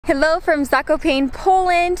Hello from Zakopane,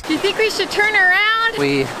 Poland. Do you think we should turn around?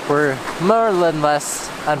 We were more than less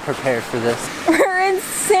unprepared for this. We're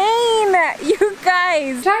insane, you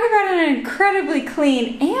guys. Talk about an incredibly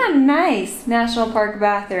clean and nice national park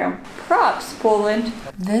bathroom. Props, Poland.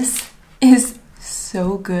 This is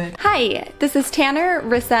so good. Hi, this is Tanner,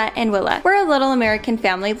 Risa, and Willa. We're a little American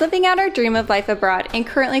family living out our dream of life abroad and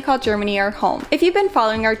currently call Germany our home. If you've been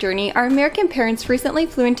following our journey, our American parents recently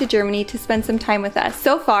flew into Germany to spend some time with us.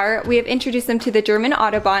 So far, we have introduced them to the German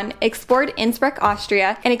Autobahn, explored Innsbruck,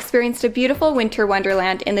 Austria, and experienced a beautiful winter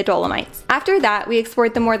wonderland in the Dolomites. After that, we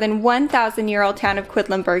explored the more than 1,000-year-old town of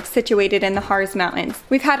Quedlinburg, situated in the Harz Mountains.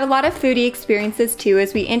 We've had a lot of foodie experiences too,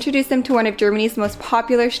 as we introduced them to one of Germany's most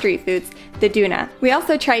popular street foods, the Döner. We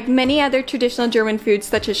also tried many other traditional German foods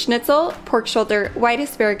such as schnitzel, pork shoulder, white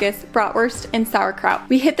asparagus, bratwurst, and sauerkraut.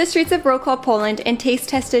 We hit the streets of Wrocław, Poland and taste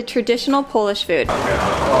tested traditional Polish food.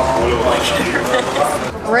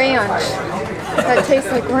 Ranch. That tastes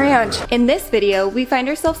like ranch. In this video, we find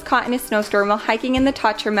ourselves caught in a snowstorm while hiking in the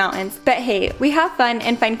Tatra Mountains. But hey, we have fun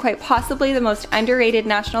and find quite possibly the most underrated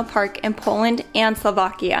national park in Poland and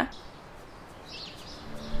Slovakia.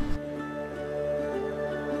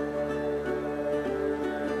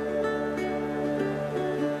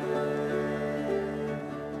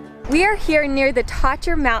 We are here near the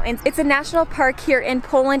Tatra Mountains. It's a national park here in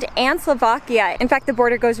Poland and Slovakia. In fact, the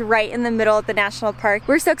border goes right in the middle of the national park.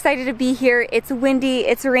 We're so excited to be here. It's windy,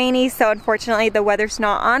 it's rainy, so unfortunately the weather's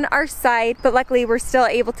not on our side, but luckily we're still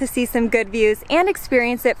able to see some good views and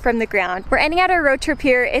experience it from the ground. We're ending out our road trip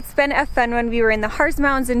here. It's been a fun one. We were in the Harz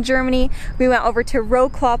Mountains in Germany, we went over to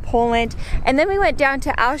Wrocław, Poland, and then we went down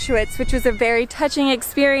to Auschwitz, which was a very touching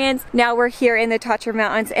experience. Now we're here in the Tatra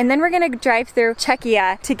Mountains, and then we're gonna drive through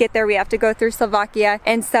Czechia to get there. We have to go through Slovakia,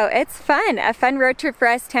 and so it's fun. A fun road trip for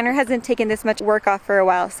us. Tanner hasn't taken this much work off for a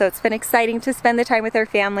while, so it's been exciting to spend the time with our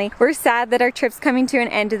family. We're sad that our trip's coming to an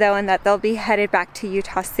end though, and that they'll be headed back to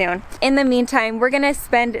Utah soon. In the meantime, we're gonna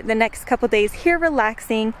spend the next couple days here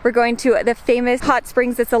relaxing. We're going to the famous hot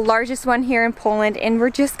springs. It's the largest one here in Poland, and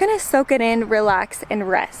we're just gonna soak it in, relax, and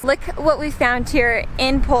rest. Look what we found here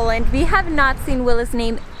in Poland. We have not seen Willa's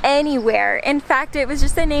name anywhere. In fact, it was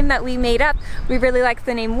just a name that we made up. We really liked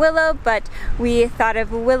the name Willow, but we thought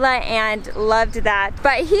of Willa and loved that.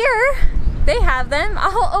 But here, they have them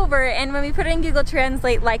all over, and when we put it in Google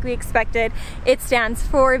Translate like we expected, it stands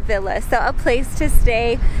for villa, so a place to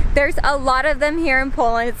stay. There's a lot of them here in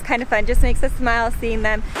Poland. It's kind of fun, just makes us smile seeing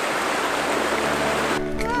them.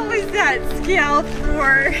 What was that scale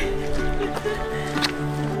for?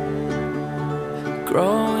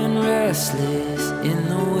 Growing restless in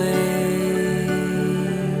the wind,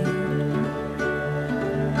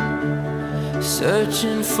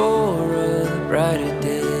 searching for a brighter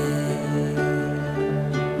day,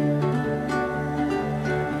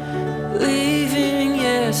 leaving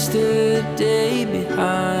yesterday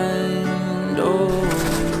behind. Oh,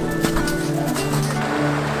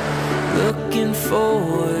 looking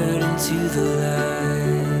forward into the light.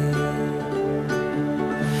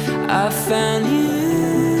 I found you.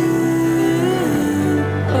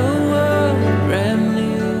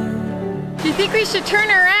 Do you think we should turn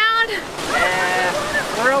around?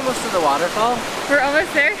 We're almost to the waterfall. We're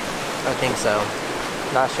almost there? I think so.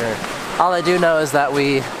 Not sure. All I do know is that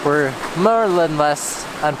we were more than less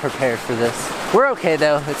unprepared for this. We're okay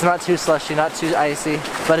though. It's not too slushy, not too icy,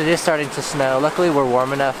 but it is starting to snow. Luckily we're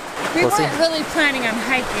warm enough. We weren't really planning on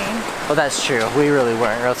hiking. Well, that's true. We really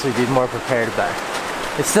weren't, or else we'd be more prepared, but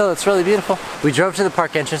it's really beautiful. We drove to the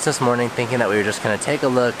park entrance this morning thinking that we were just gonna take a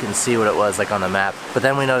look and see what it was like on the map, but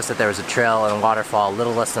then we noticed that there was a trail and a waterfall a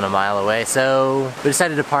little less than a mile away, so we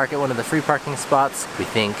decided to park at one of the free parking spots,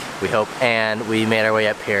 we hope, and we made our way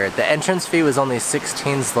up here. The entrance fee was only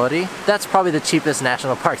 16 zloty. That's probably the cheapest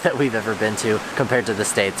national park that we've ever been to compared to the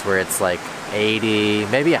States, where it's like 80,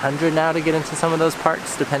 maybe 100 now to get into some of those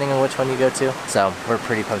parks, depending on which one you go to. So we're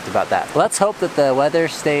pretty pumped about that. Let's hope that the weather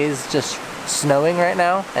stays just snowing right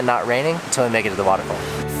now and not raining until we make it to the waterfall.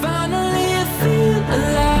 Finally I feel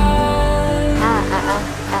alive.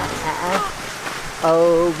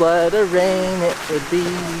 Oh, what a rain it would be.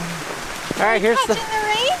 Alright,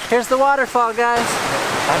 here's the waterfall, guys.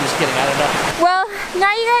 I'm just kidding, I don't know. Well,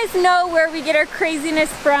 now you guys know where we get our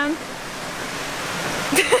craziness from.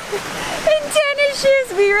 In tennis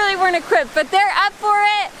shoes, we really weren't equipped, but they're up for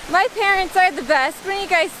it. My parents are the best. What do you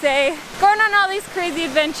guys say? Going on all these crazy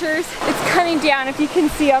adventures. It's coming down, if you can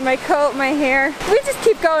see on my coat, my hair. We just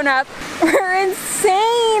keep going up. We're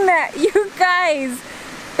insane, you guys.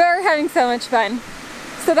 But we're having so much fun.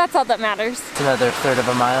 So that's all that matters. It's another third of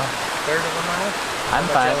a mile. Third of a mile? I'm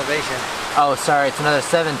fine. Elevation. Oh, sorry, it's another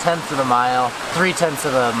 7/10 of a mile, 3/10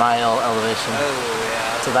 of a mile elevation. Oh,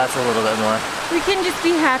 yeah. So that's a little bit more. We can just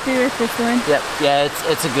be happy with this one. Yep, yeah,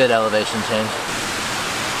 it's a good elevation change.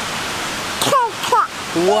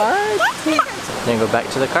 What? Gonna go back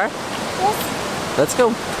to the car? Let's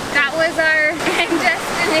go. That was our end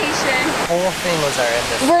destination. The whole thing was our end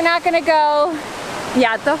destination. We're not gonna go.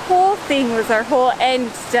 Yeah, the whole thing was our whole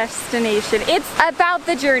end destination. It's about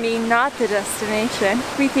the journey, not the destination.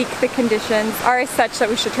 We think the conditions are such that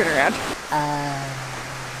we should turn around.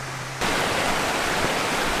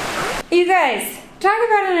 You guys, talk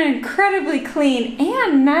about an incredibly clean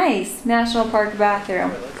and nice national park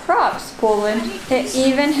bathroom. Props, Poland. It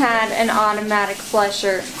even had an automatic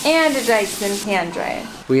flusher and a Dyson hand dryer.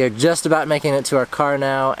 We are just about making it to our car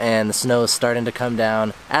now, and the snow is starting to come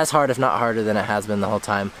down as hard, if not harder, than it has been the whole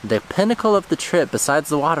time. The pinnacle of the trip, besides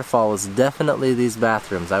the waterfall, was definitely these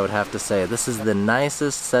bathrooms, I would have to say. This is the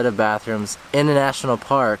nicest set of bathrooms in a national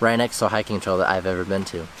park right next to a hiking trail that I've ever been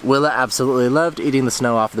to. Willa absolutely loved eating the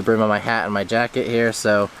snow off the brim of my hat and my jacket here,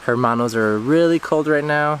 so her manos are really cold right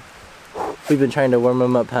now. We've been trying to warm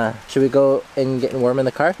them up, huh? Should we go and get warm in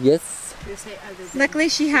the car? Yes. Luckily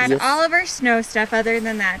she had all of her snow stuff. Other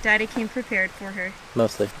than that, Daddy came prepared for her.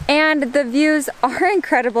 Mostly. And the views are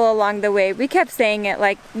incredible along the way. We kept saying it,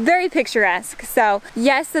 like, very picturesque. So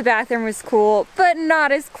yes, the bathroom was cool, but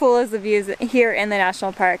not as cool as the views here in the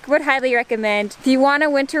national park. Would highly recommend. If you want a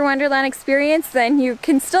winter wonderland experience, then you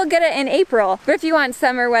can still get it in April. But if you want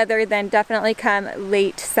summer weather, then definitely come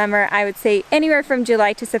late summer. I would say anywhere from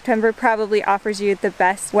July to September probably offers you the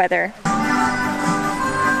best weather.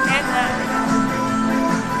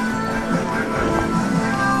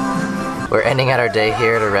 We're ending out our day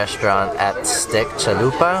here at a restaurant at Stek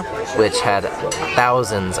Chalupa, which had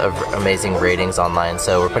thousands of amazing ratings online.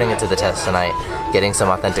 So we're putting it to the test tonight, getting some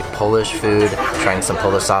authentic Polish food, trying some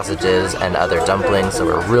Polish sausages and other dumplings. So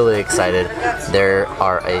we're really excited. There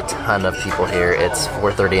are a ton of people here. It's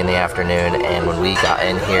 4:30 in the afternoon, and when we got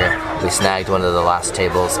in here, we snagged one of the last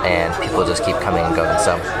tables, and people just keep coming and going.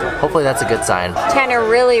 So hopefully that's a good sign. Tanner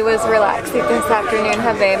really was relaxing this afternoon,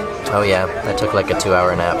 huh, babe? Oh yeah, I took like a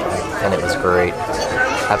 2-hour nap, and it was great.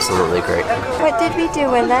 Absolutely great. What did we do,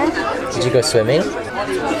 Willa? Did you go swimming?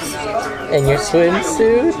 In your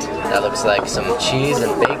swimsuit? That looks like some cheese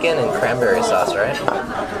and bacon and cranberry sauce, right?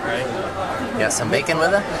 You got some bacon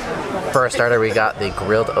with it? For our starter, we got the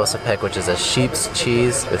grilled osapek, which is a sheep's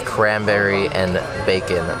cheese with cranberry and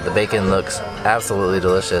bacon. The bacon looks absolutely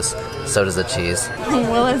delicious. So does the cheese.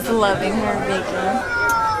 Willa's loving her bacon.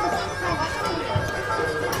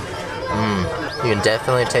 You can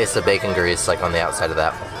definitely taste the bacon grease like on the outside of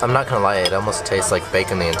that. I'm not gonna lie, it almost tastes like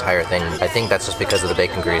bacon the entire thing. I think that's just because of the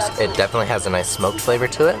bacon grease. It definitely has a nice smoked flavor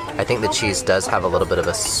to it. I think the cheese does have a little bit of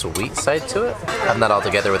a sweet side to it. Having that all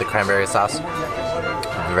together with the cranberry sauce,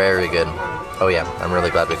 very good. Oh yeah, I'm really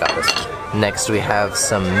glad we got this. Next we have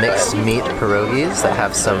some mixed meat pierogies that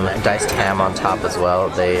have some diced ham on top as well.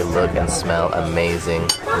 They look and smell amazing.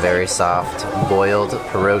 Very soft, boiled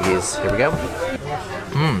pierogies. Here we go.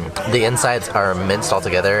 The insides are minced all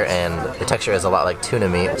together, and the texture is a lot like tuna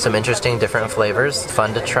meat. Some interesting different flavors,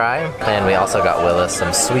 fun to try. And we also got Willa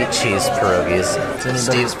some sweet cheese pierogies.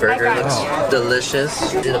 Steve's burger looks delicious.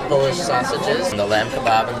 The Polish sausages, and the lamb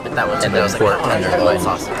kebab, and that one's and then pork tenderloin.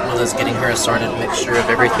 Willa's getting her assorted mixture of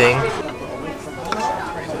everything.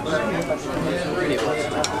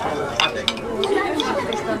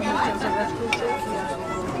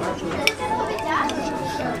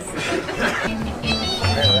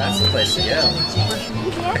 That's the place to go.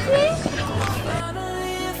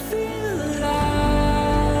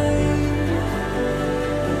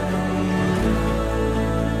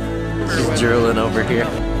 She's drooling over here.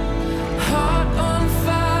 Heart on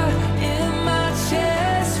fire in my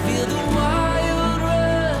chest, feel the wild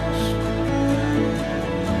rush.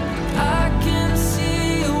 I can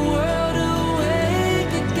see a world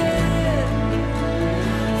awake again.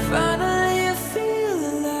 Finally I feel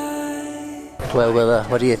alive. Well, Willa,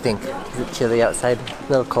 what do you think? Is it chilly outside? A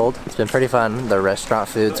little cold? It's been pretty fun. The restaurant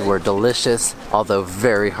foods were delicious, although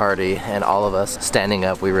very hearty, and all of us standing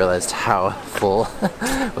up, we realized how full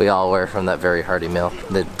we all were from that very hearty meal.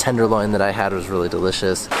 The tenderloin that I had was really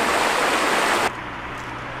delicious. Who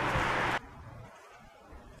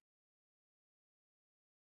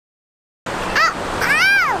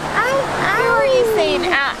are you saying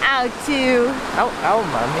ow ow to? Ow, ow,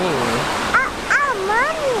 mommy.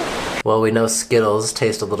 Well, we know Skittles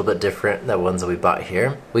taste a little bit different than ones that we bought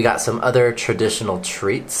here. We got some other traditional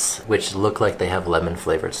treats, which look like they have lemon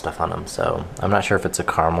flavored stuff on them, so I'm not sure if it's a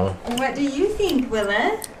caramel. What do you think,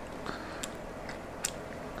 Willa?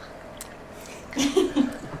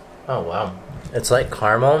 Oh wow. It's like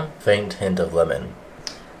caramel, faint hint of lemon.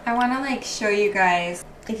 I want to like show you guys.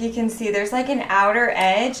 If you can see, there's like an outer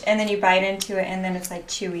edge and then you bite into it and then it's like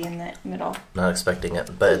chewy in the middle. Not expecting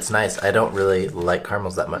it, but it's nice. I don't really like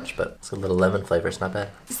caramels that much, but it's a little lemon flavor. It's not bad.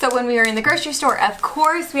 So when we were in the grocery store, of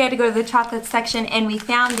course, we had to go to the chocolate section and we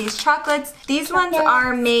found these chocolates. These ones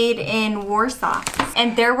are made in Warsaw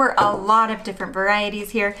and there were a lot of different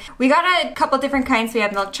varieties here. We got a couple different kinds. We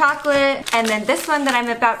have milk chocolate and then this one that I'm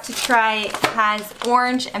about to try has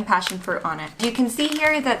orange and passion fruit on it. You can see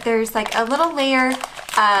here that there's like a little layer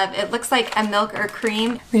of, it looks like a milk or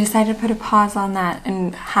cream. We decided to put a pause on that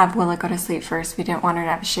and have Willa go to sleep first. We didn't want her to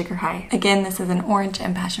have a sugar high. Again, this is an orange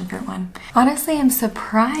and passion fruit one. Honestly, I'm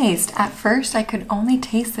surprised. At first, I could only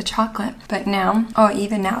taste the chocolate, but now, oh,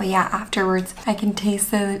 even now, yeah, afterwards, I can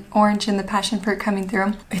taste the orange and the passion fruit coming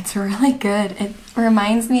through. It's really good. It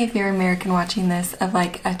reminds me, if you're American watching this, of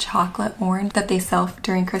like a chocolate orange that they sell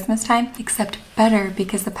during Christmas time, except better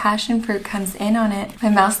because the passion fruit comes in on it. My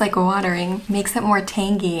mouth's like watering, makes it more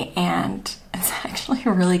tangy, and it's actually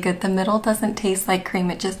really good. The middle doesn't taste like cream,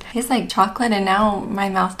 it just tastes like chocolate, and now my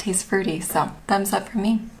mouth tastes fruity, so thumbs up for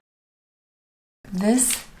me.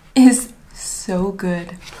 This is so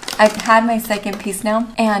good. I've had my second piece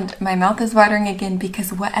now and my mouth is watering again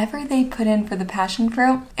because whatever they put in for the passion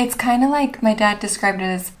fruit, it's kind of like my dad described it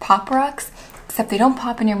as Pop Rocks, except they don't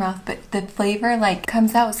pop in your mouth, but the flavor like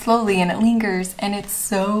comes out slowly and it lingers and it's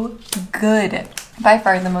so good. By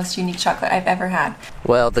far the most unique chocolate I've ever had.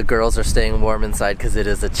 Well, the girls are staying warm inside because it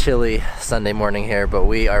is a chilly Sunday morning here, but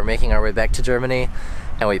we are making our way back to Germany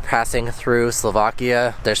and we're passing through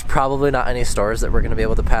Slovakia. There's probably not any stores that we're gonna be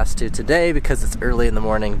able to pass to today because it's early in the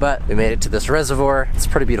morning, but we made it to this reservoir. It's a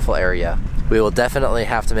pretty beautiful area. We will definitely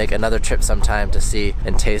have to make another trip sometime to see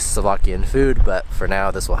and taste Slovakian food, but for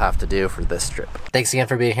now, this will have to do for this trip. Thanks again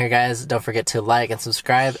for being here, guys. Don't forget to like and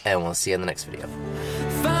subscribe, and we'll see you in the next video.